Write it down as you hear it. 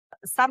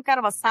some kind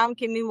of a sound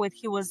came in when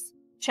he was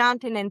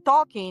chanting and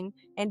talking,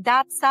 and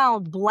that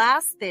sound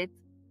blasted,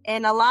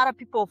 and a lot of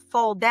people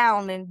fall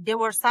down, and there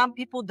were some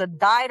people that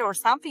died or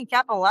something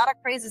happened. A lot of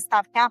crazy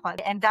stuff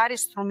happened, and that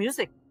is through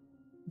music.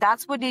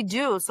 That's what they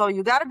do. So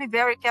you got to be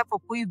very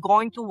careful who you're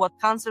going to, what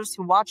concerts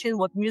you're watching,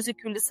 what music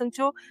you listen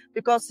to,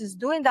 because it's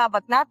doing that.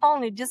 But not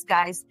only this,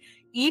 guys,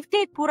 if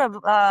they put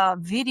a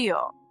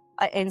video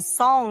and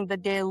song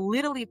that they're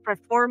literally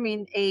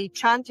performing a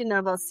chanting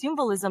of a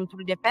symbolism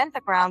through the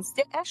pentagrams,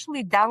 they're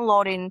actually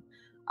downloading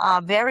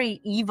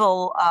very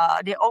evil,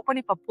 they're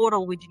opening a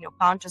portal within your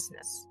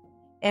consciousness.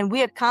 And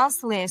we are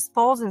constantly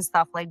exposing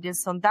stuff like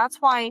this. So that's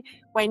why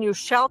when you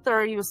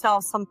shelter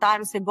yourself,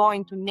 sometimes you go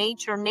into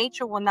nature.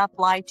 Nature will not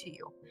lie to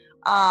you.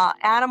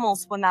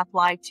 Animals will not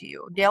lie to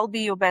you. They'll be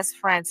your best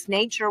friends.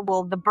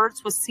 The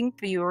birds will sing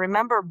for you.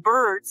 Remember,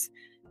 birds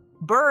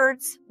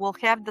will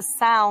have the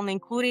sound,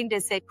 including, they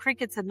say,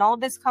 crickets and all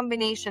this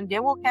combination. They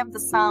will have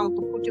the sound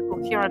to put your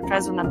coherent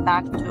resonance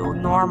back to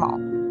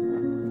normal.